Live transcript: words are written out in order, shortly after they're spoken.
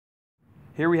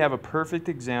Here we have a perfect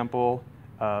example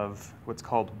of what's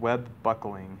called web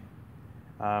buckling.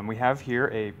 We have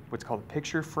here what's called a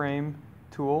picture frame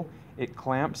tool. It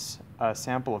clamps a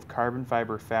sample of carbon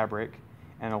fiber fabric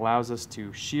and allows us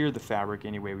to shear the fabric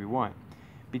any way we want.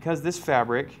 Because this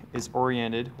fabric is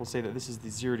oriented, we'll say that this is the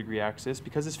 0-degree axis,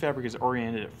 because this fabric is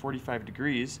oriented at 45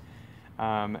 degrees,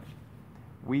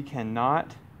 we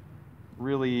cannot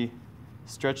really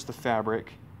stretch the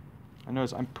fabric. I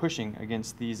notice I'm pushing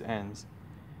against these ends,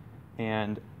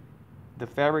 and the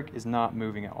fabric is not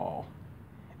moving at all.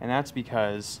 And that's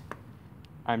because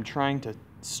I'm trying to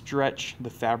stretch the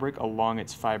fabric along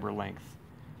its fiber length.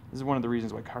 This is one of the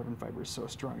reasons why carbon fiber is so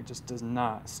strong. It just does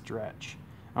not stretch.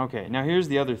 Okay, now here's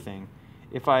the other thing.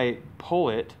 If I pull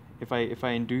it, if I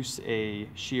induce a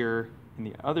shear in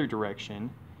the other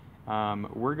direction,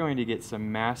 we're going to get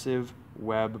some massive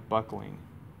web buckling.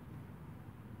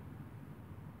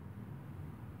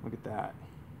 Look at that.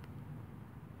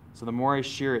 So the more I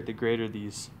shear it, the greater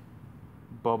these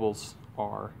bubbles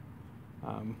are.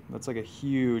 That's like a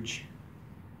huge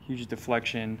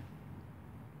deflection.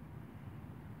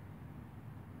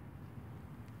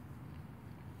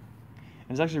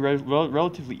 And it's actually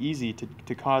relatively easy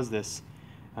to cause this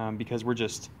because we're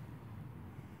just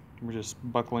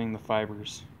buckling the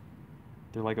fibers.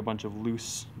 They're like a bunch of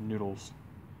loose noodles.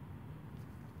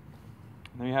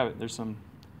 And there you have it. There's some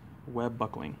web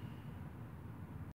buckling.